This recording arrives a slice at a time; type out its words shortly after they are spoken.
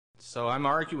So I'm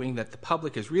arguing that the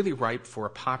public is really ripe for a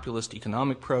populist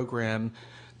economic program,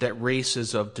 that race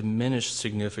is of diminished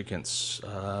significance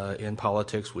in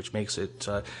politics, which makes it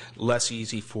less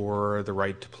easy for the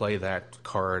right to play that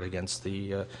card against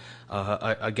the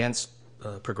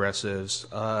progressives.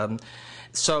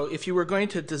 So if you were going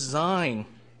to design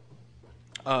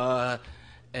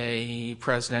a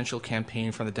presidential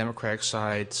campaign from the Democratic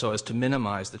side so as to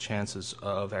minimize the chances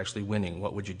of actually winning,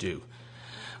 what would you do?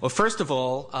 Well, first of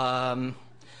all,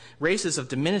 race is of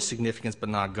diminished significance but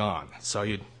not gone. So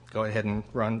you'd go ahead and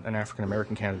run an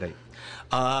African-American candidate.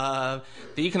 The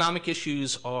economic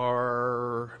issues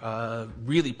are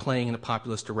really playing in a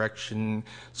populist direction,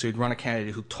 so you'd run a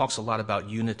candidate who talks a lot about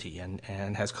unity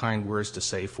and has kind words to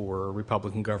say for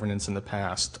Republican governance in the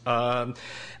past.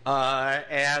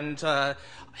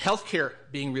 Healthcare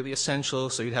being really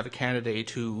essential, so you'd have a candidate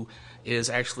who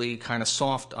is actually kind of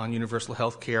soft on universal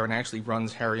health care and actually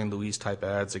runs Harry and Louise type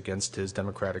ads against his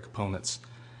Democratic opponents.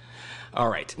 All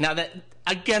right. Now,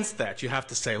 against that, you have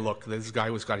to say, look, this guy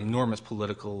who's got enormous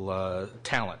political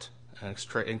talent, an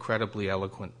incredibly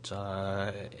eloquent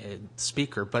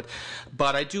speaker, but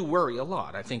I do worry a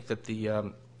lot. I think that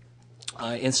the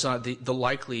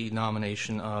likely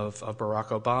nomination of Barack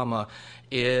Obama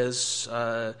is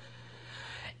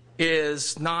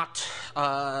not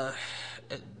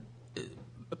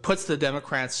puts the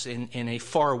Democrats in a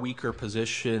far weaker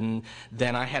position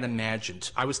than I had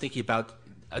imagined. I was thinking about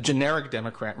a generic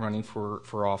Democrat running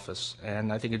for office,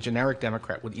 and I think a generic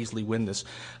Democrat would easily win this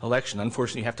election.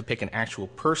 Unfortunately, you have to pick an actual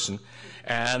person,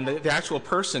 and the actual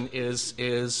person is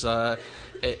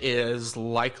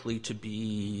likely to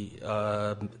be,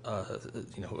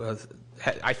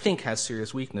 I think has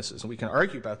serious weaknesses, and we can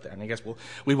argue about that. And I guess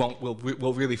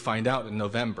we'll really find out in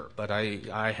November. But I've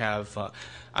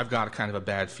got a kind of a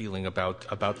bad feeling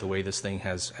about the way this thing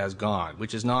has gone,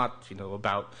 which is not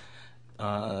about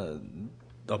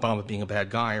Obama being a bad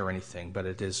guy or anything, but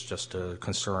it is just a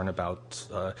concern about,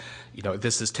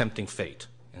 this is tempting fate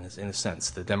in a sense.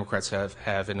 The Democrats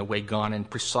have in a way gone in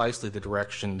precisely the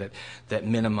direction that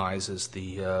minimizes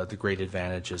the great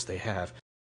advantages they have.